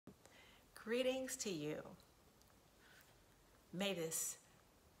Greetings to you. May this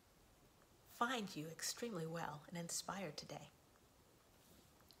find you extremely well and inspired today.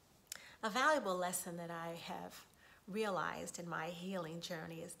 A valuable lesson that I have realized in my healing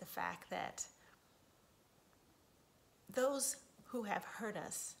journey is the fact that those who have hurt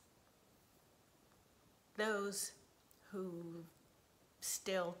us, those who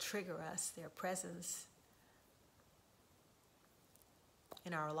still trigger us, their presence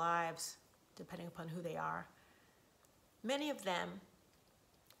in our lives, depending upon who they are, many of them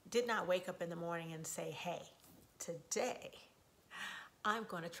did not wake up in the morning and say, hey, today I'm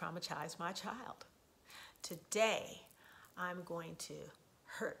going to traumatize my child. Today I'm going to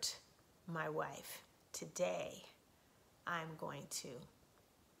hurt my wife. Today I'm going to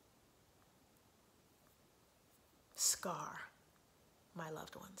scar my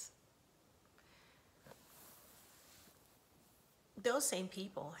loved ones. Those same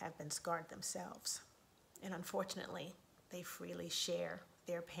people have been scarred themselves, and unfortunately, they freely share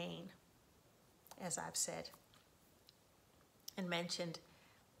their pain, as I've said and mentioned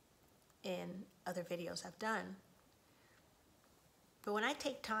in other videos I've done. But when I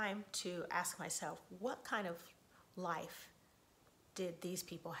take time to ask myself, what kind of life did these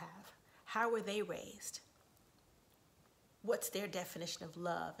people have? How were they raised? What's their definition of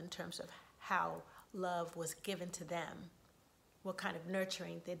love in terms of how love was given to them? What kind of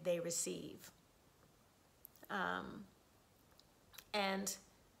nurturing did they receive? And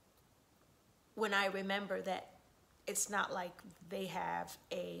when I remember that it's not like they have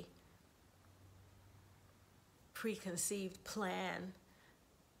a preconceived plan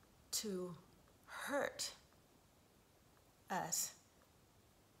to hurt us,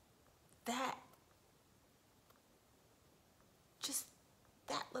 that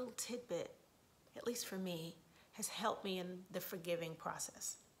little tidbit, at least for me, has helped me in the forgiving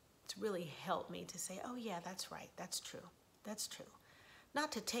process. It's really helped me to say, oh yeah, that's right, that's true, that's true.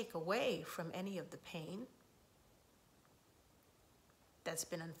 Not to take away from any of the pain that's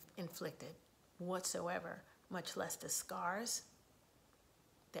been inflicted whatsoever, much less the scars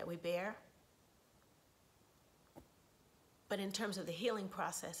that we bear. But in terms of the healing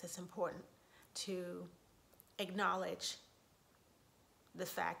process, it's important to acknowledge the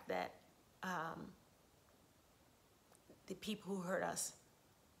fact that the people who hurt us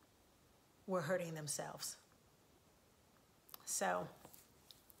were hurting themselves. So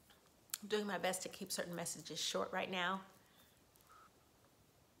I'm doing my best to keep certain messages short right now.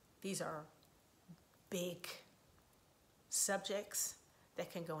 These are big subjects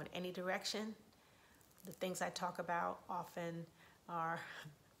that can go in any direction. The things I talk about often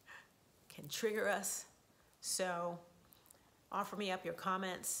can trigger us. So offer me up your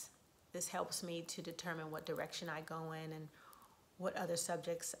comments. This helps me to determine what direction I go in and what other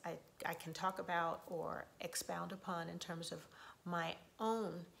subjects I can talk about or expound upon in terms of my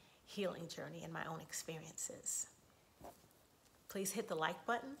own healing journey and my own experiences. Please hit the like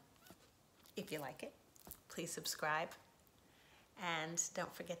button if you like it. Please subscribe. And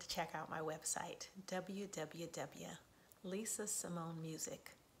don't forget to check out my website,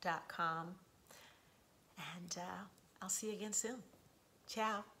 www.lisasimonemusic.com. And I'll see you again soon.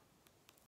 Ciao.